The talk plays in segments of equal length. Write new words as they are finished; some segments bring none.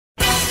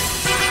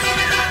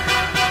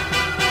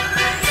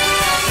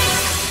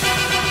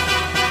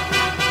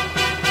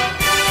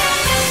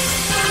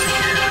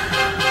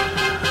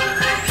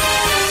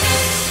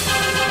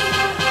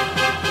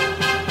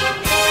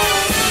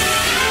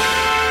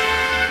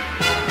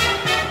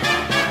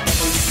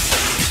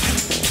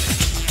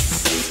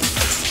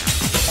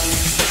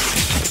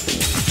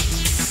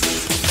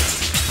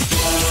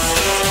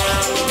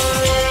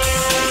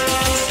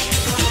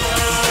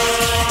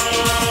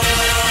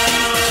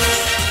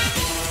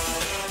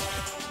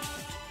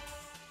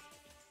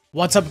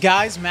What's up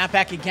guys, Matt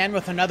back again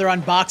with another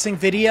unboxing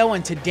video,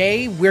 and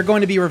today we're going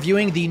to be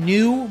reviewing the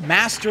new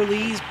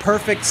Masterlise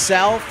Perfect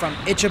Cell from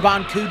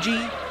Ichiban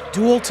Kuji,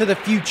 Duel to the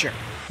Future.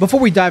 Before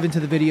we dive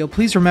into the video,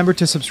 please remember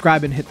to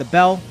subscribe and hit the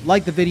bell,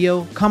 like the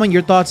video, comment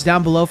your thoughts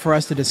down below for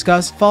us to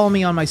discuss, follow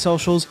me on my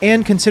socials,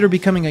 and consider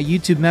becoming a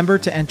YouTube member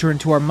to enter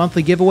into our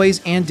monthly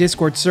giveaways and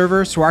Discord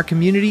server so our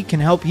community can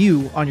help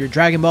you on your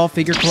Dragon Ball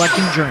figure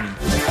collecting journey.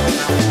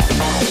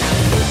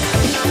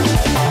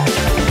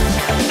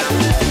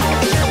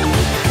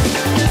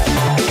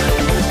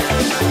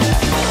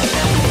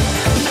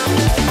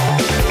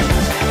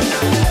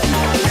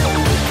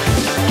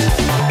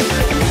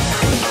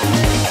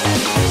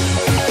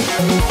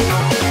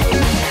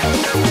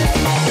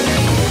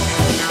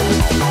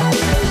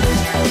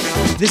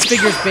 This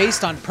figure is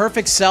based on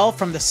Perfect Cell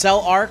from the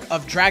Cell arc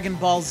of Dragon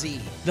Ball Z.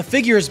 The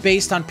figure is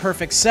based on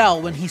Perfect Cell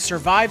when he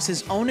survives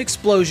his own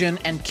explosion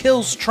and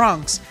kills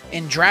Trunks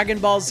in Dragon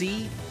Ball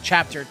Z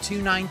Chapter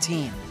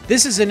 219.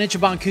 This is an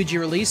Ichiban Kuji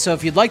release, so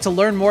if you'd like to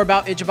learn more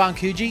about Ichiban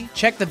Kuji,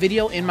 check the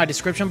video in my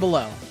description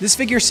below. This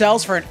figure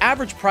sells for an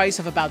average price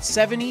of about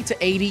 $70 to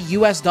 $80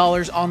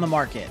 US on the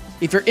market.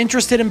 If you're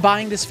interested in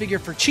buying this figure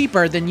for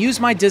cheaper, then use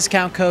my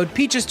discount code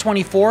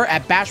Peaches24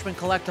 at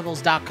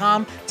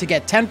bashmancollectibles.com to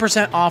get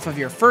 10% off of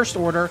your first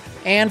order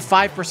and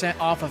 5%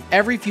 off of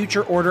every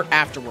future order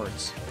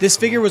afterwards. This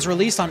figure was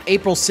released on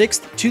April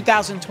 6th,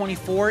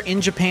 2024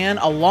 in Japan,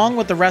 along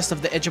with the rest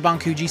of the Ichiban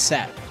Kuji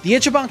set. The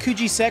Ichiban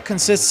Kuji set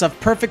consists of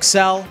Perfect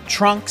Cell,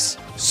 Trunks,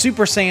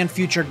 Super Saiyan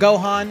Future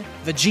Gohan,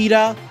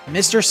 Vegeta,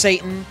 Mr.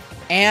 Satan,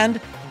 and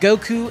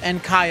Goku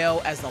and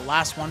Kaio as the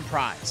last one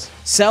prize.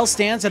 Cell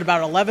stands at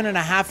about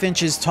 11.5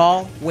 inches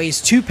tall, weighs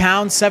 2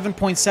 pounds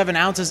 7.7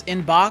 ounces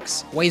in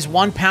box, weighs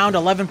 1 pound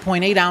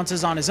 11.8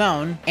 ounces on his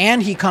own,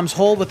 and he comes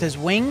whole with his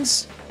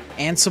wings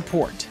and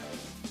support.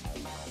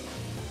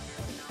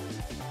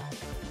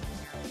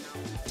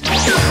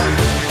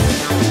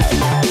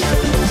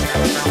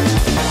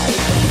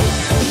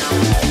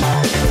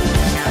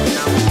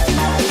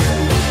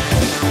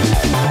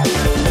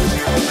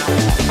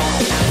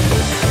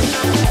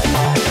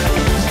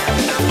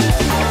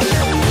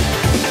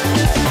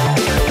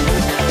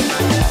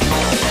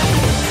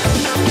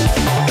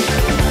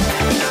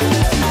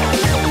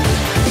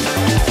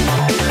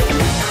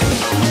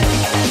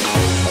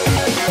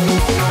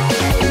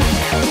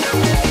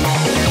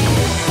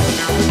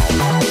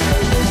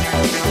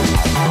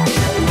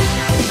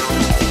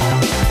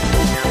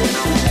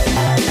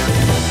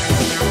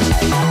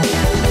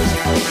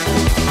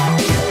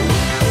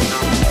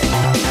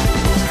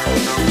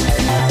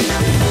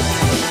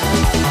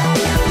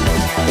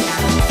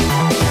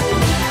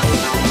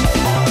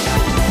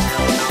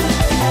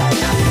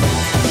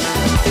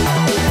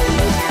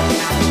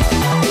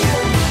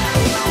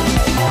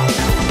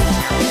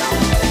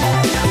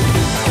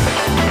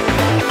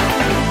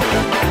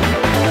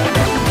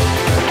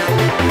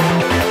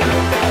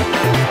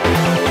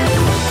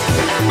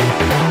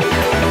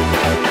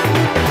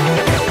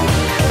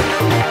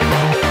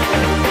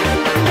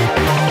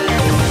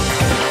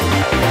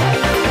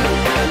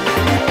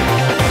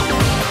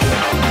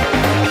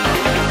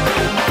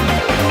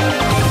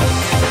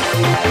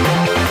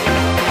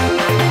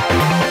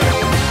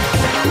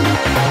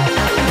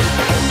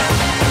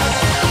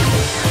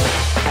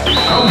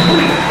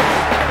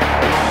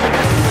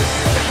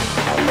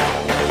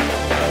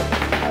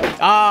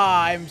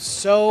 I'm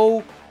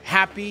so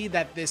happy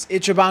that this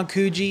Ichiban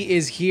Kuji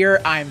is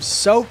here. I'm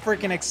so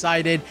freaking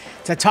excited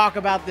to talk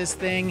about this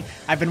thing.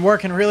 I've been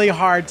working really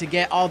hard to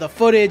get all the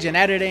footage and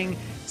editing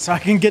so I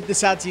can get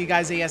this out to you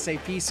guys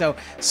ASAP. So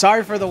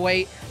sorry for the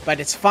wait, but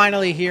it's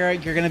finally here.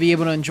 You're going to be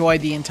able to enjoy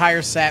the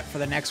entire set for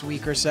the next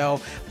week or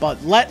so.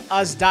 But let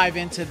us dive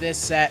into this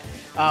set.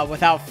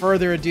 Without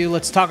further ado,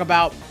 let's talk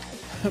about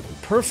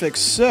Perfect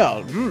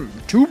Cell.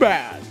 Too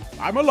bad.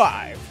 I'm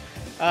alive.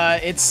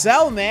 It's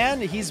Cell, man.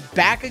 He's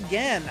back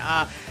again.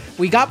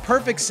 We got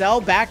Perfect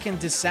Cell back in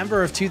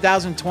December of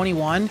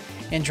 2021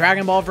 in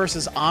Dragon Ball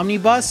vs.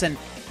 OMNIBUS, and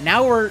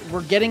now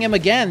we're getting him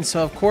again.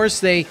 So of course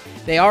they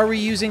are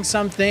reusing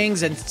some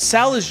things, and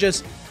Cell is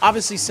just,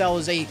 obviously Cell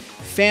is a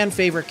fan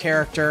favorite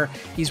character.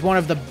 He's one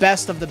of the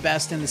best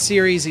in the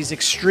series. He's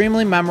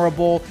extremely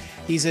memorable.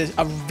 He's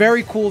a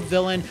very cool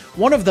villain.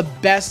 One of the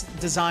best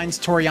designs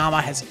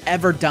Toriyama has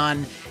ever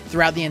done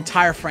throughout the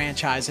entire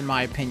franchise, in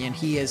my opinion.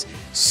 He is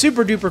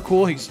super duper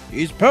cool.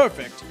 He's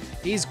perfect.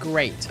 He's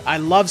great. I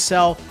love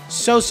Cell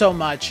so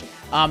much.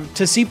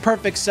 To see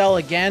Perfect Cell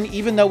again,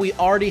 even though we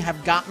already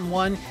have gotten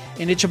one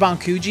in Ichiban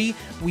Kuji,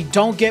 we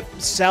don't get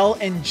Cell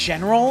in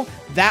general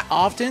that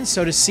often.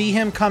 So to see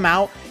him come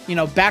out, you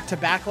know, back to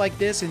back like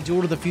this in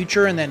Duel to the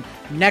Future, and then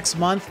next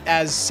month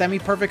as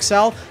semi-perfect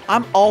Cell,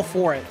 I'm all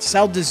for it.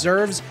 Cell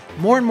deserves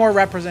more and more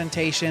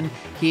representation.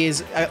 He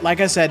is, like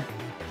I said,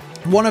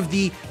 one of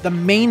the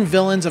main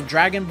villains of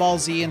Dragon Ball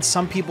Z, and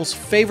some people's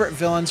favorite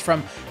villains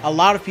from a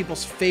lot of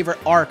people's favorite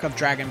arc of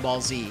Dragon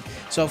Ball Z.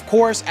 So of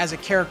course, as a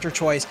character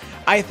choice,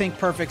 I think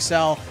Perfect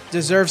Cell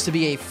deserves to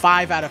be a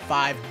 5 out of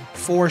 5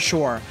 for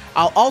sure.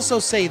 I'll also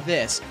say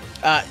this,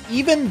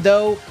 even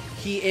though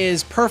he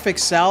is Perfect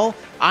Cell,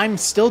 I'm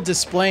still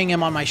displaying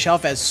him on my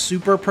shelf as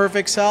Super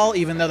Perfect Cell,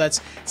 even though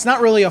it's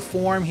not really a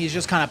form. He's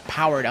just kind of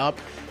powered up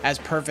as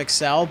Perfect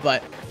Cell.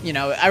 But, you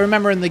know, I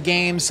remember in the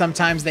game,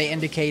 sometimes they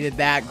indicated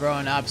that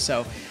growing up.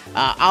 So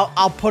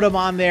I'll put him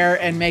on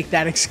there and make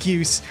that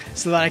excuse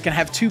so that I can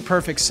have 2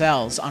 Perfect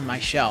Cells on my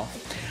shelf.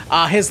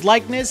 His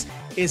likeness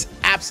is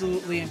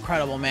absolutely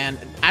incredible, man.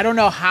 I don't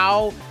know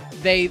how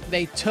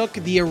they took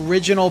the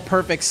original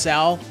Perfect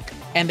Cell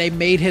and they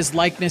made his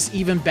likeness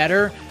even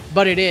better,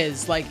 but it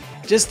is like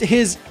just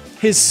his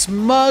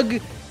smug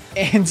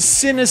and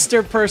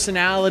sinister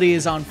personality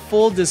is on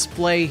full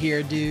display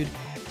here, dude.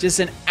 Just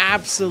an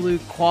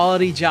absolute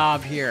quality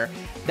job here.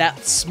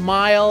 That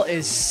smile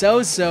is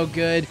so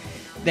good.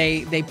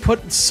 They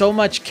put so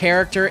much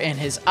character in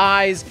his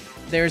eyes.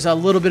 There's a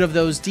little bit of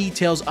those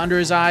details under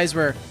his eyes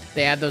where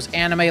they add those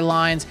anime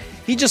lines.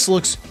 He just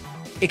looks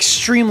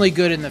extremely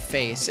good in the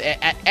face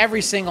at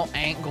every single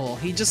angle.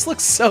 He just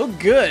looks so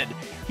good.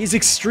 He's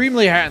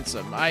extremely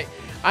handsome.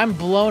 I'm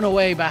blown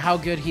away by how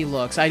good he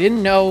looks. I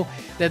didn't know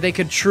that they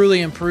could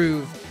truly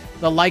improve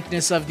the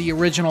likeness of the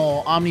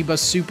original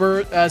Omnibus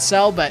Super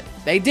Cell, but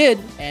they did,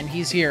 and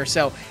he's here.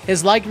 So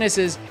his likeness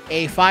is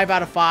a 5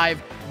 out of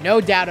 5,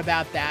 no doubt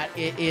about that.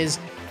 It is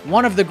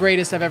one of the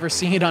greatest I've ever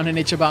seen on an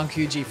Ichiban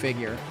Kuji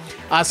figure.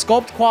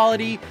 Sculpt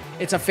quality,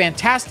 it's a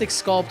fantastic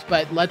sculpt,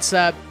 but let's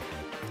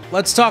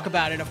talk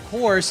about it. Of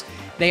course,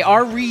 they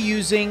are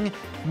reusing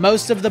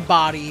most of the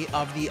body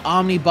of the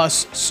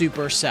Omnibus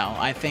Super Cell.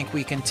 I think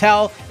we can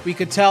tell. We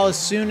could tell as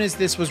soon as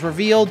this was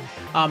revealed.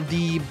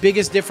 The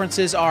biggest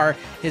differences are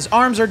his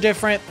arms are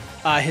different.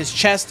 His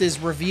chest is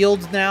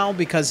revealed now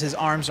because his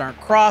arms aren't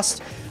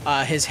crossed.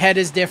 His head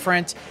is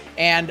different.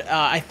 And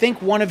I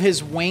think one of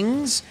his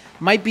wings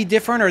might be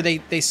different, or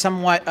they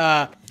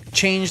somewhat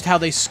changed how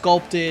they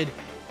sculpted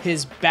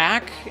his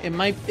back.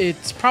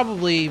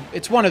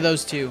 It's one of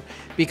those two,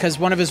 because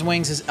one of his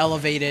wings is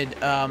elevated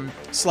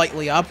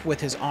slightly up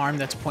with his arm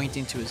that's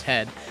pointing to his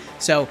head.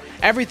 So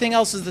everything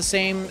else is the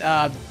same.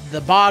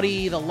 The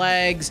body, the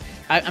legs.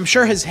 I'm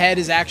sure his head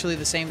is actually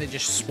the same. They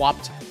just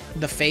swapped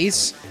the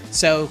face.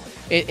 So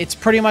it's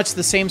pretty much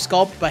the same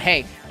sculpt. But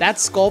hey, that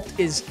sculpt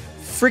is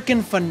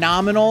freaking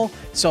phenomenal.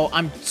 So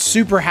I'm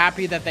super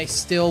happy that they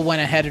still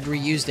went ahead and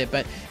reused it.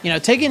 But, you know,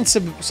 taking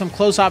some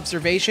close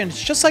observation,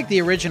 it's just like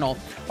the original.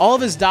 All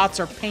of his dots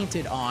are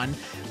painted on,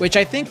 which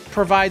I think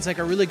provides like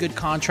a really good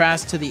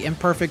contrast to the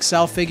Imperfect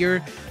Cell figure,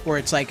 where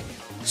it's like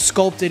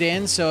sculpted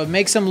in. So it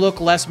makes him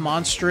look less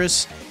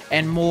monstrous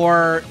and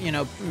more, you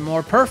know,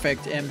 more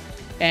perfect.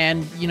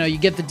 And you know, you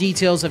get the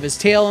details of his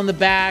tail in the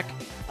back,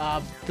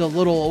 the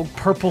little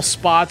purple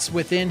spots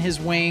within his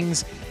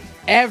wings.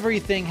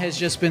 Everything has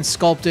just been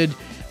sculpted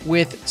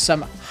with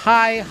some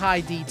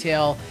high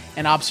detail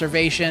and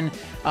observation.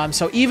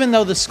 So even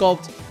though the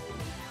sculpt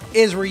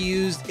is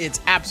reused,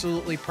 it's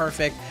absolutely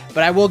perfect.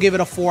 But I will give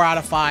it a 4 out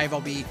of 5. I'll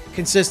be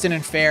consistent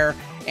and fair,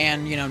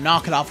 and, you know,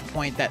 knock it off a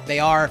point that they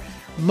are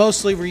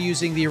mostly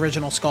reusing the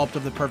original sculpt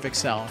of the Perfect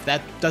Cell. If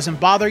that doesn't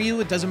bother you,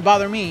 it doesn't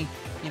bother me.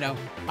 You know,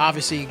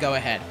 obviously go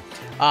ahead.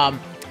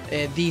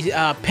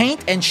 The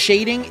paint and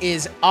shading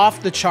is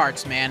off the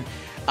charts, man.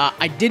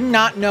 I did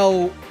not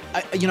know.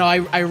 You know,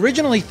 I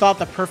originally thought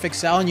the Perfect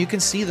Cell, and you can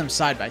see them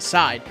side by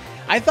side,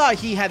 I thought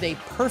he had a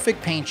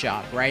perfect paint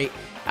job, right?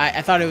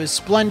 I thought it was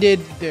splendid.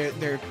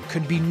 There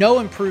could be no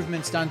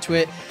improvements done to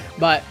it,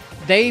 but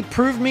they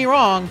proved me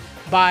wrong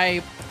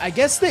by, I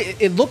guess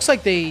it looks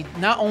like they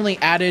not only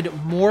added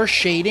more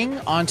shading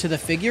onto the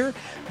figure,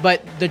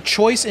 but the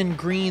choice in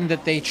green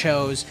that they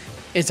chose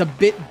is a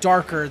bit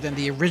darker than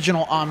the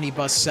original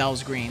Omnibus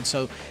Cell's green.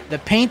 So the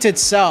paint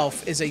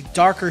itself is a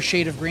darker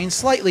shade of green,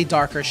 slightly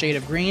darker shade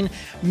of green,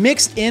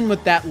 mixed in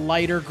with that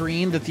lighter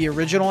green that the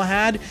original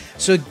had.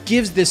 So it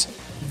gives this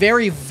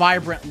very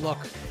vibrant look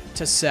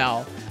to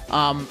Cell.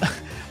 I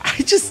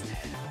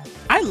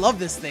love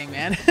this thing,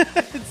 man.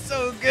 It's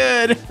so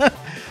good.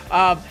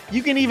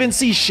 You can even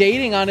see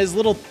shading on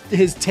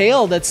his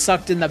tail that's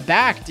sucked in the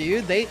back,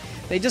 dude. They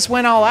just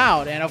went all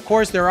out. And of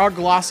course there are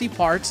glossy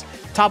parts.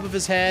 Top of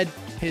his head,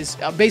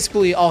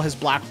 basically all his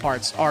black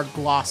parts are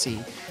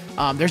glossy.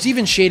 There's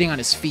even shading on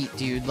his feet,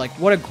 dude. Like,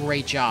 what a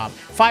great job.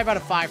 5 out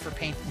of 5 for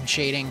paint and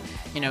shading.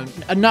 You know,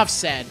 enough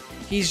said.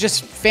 He's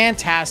just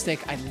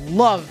fantastic. I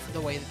love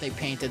the way that they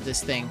painted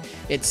this thing.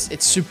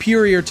 It's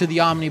superior to the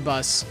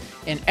Omnibus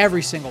in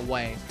every single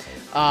way.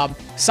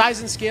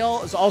 Size and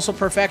scale is also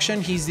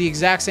perfection. He's the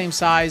exact same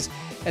size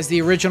as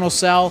the original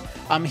Cell.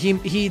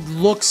 He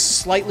looks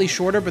slightly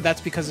shorter, but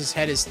that's because his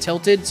head is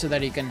tilted so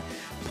that he can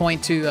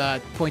point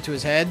to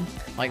his head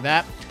like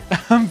that.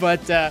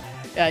 But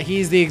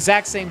he's the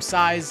exact same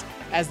size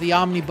as the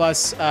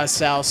Omnibus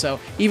Cell. So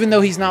even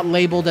though he's not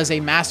labeled as a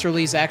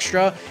Masterlise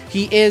Extra,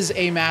 he is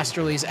a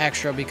Masterlise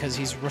Extra because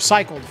he's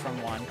recycled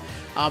from one.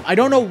 I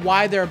don't know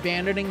why they're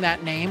abandoning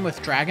that name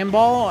with Dragon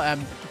Ball,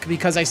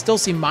 because I still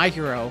see My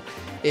Hero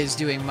is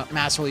doing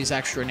Masterlise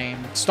Extra name.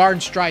 Star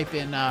and Stripe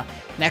in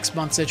next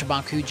month's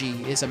Ichiban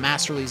Kuji is a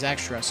Masterlise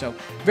Extra. So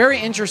very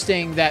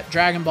interesting that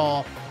Dragon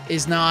Ball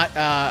is not,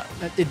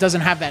 it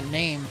doesn't have that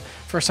name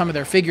for some of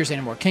their figures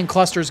anymore. King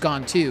Cluster's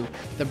gone too.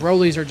 The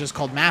Brolys are just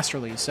called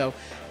Masterlise. So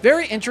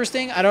very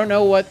interesting. I don't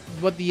know what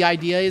the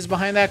idea is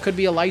behind that. Could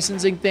be a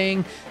licensing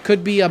thing,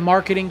 could be a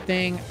marketing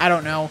thing. I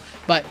don't know,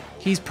 but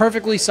he's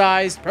perfectly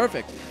sized.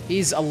 Perfect.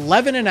 He's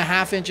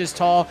 11.5 inches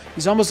tall.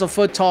 He's almost a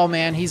foot tall,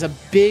 man. He's a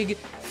big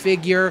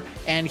figure,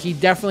 and he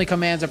definitely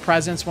commands a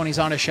presence when he's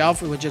on a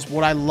shelf, which is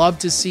what I love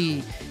to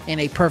see in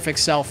a perfect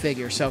cell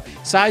figure. So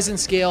size and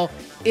scale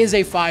is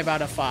a 5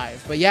 out of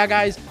 5. But yeah,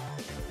 guys,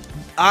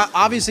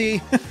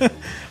 obviously,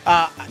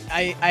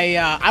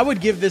 I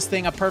would give this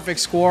thing a perfect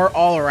score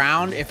all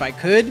around if I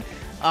could.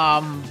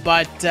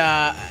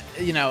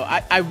 You know,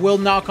 I will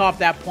knock off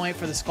that point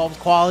for the sculpt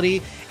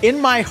quality.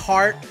 In my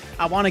heart,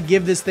 I want to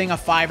give this thing a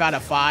 5 out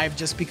of 5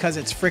 just because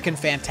it's freaking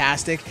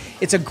fantastic.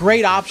 It's a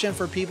great option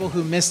for people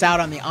who missed out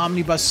on the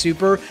Omnibus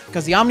Super,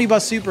 because the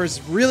Omnibus Super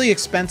is really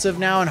expensive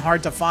now and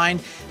hard to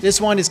find. This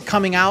one is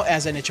coming out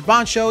as an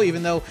Ichiban show,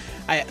 even though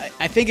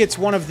I think it's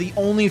one of the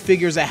only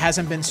figures that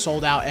hasn't been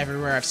sold out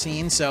everywhere I've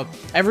seen. So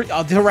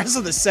the rest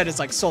of the set is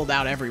like sold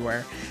out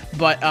everywhere.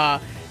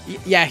 But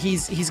yeah,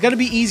 he's going to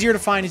be easier to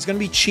find. He's going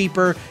to be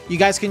cheaper. You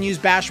guys can use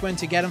Bashwin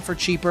to get him for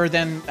cheaper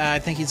than I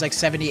think he's like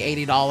 $70,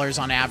 $80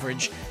 on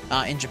average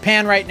in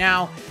Japan right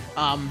now.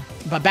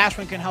 But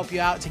Bashwin can help you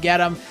out to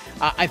get him.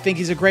 I think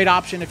he's a great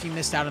option if you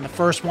missed out on the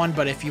first one.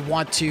 But if you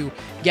want to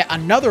get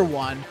another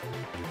one,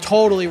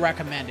 totally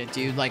recommend it,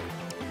 dude. Like,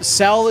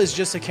 Cell is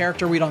just a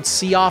character we don't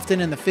see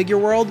often in the figure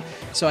world.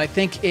 So I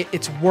think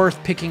it's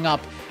worth picking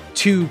up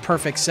 2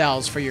 perfect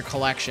cells for your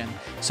collection.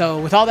 So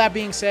with all that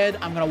being said,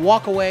 I'm going to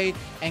walk away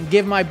and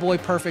give my boy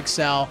Perfect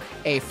Cell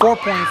a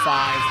 4.5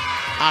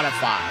 out of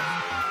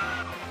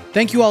 5.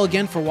 Thank you all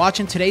again for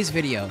watching today's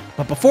video.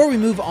 But before we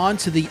move on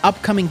to the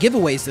upcoming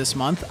giveaways this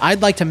month,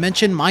 I'd like to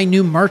mention my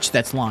new merch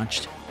that's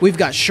launched. We've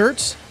got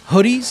shirts,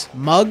 hoodies,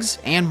 mugs,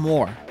 and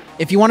more.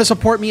 If you want to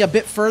support me a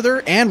bit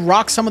further and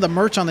rock some of the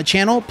merch on the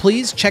channel,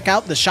 please check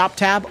out the shop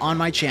tab on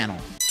my channel.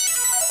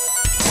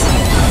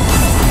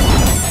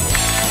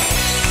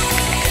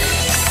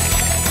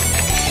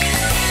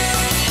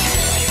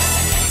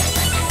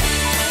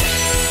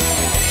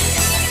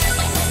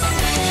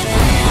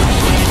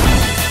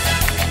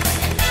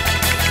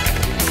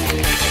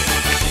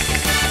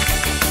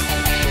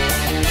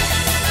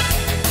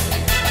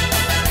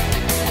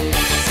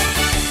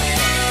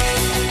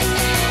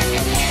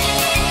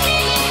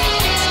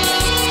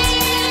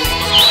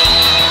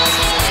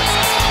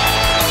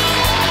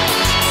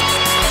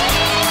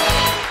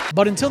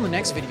 But until the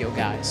next video,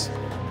 guys,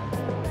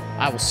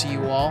 I will see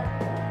you all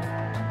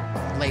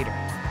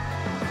later.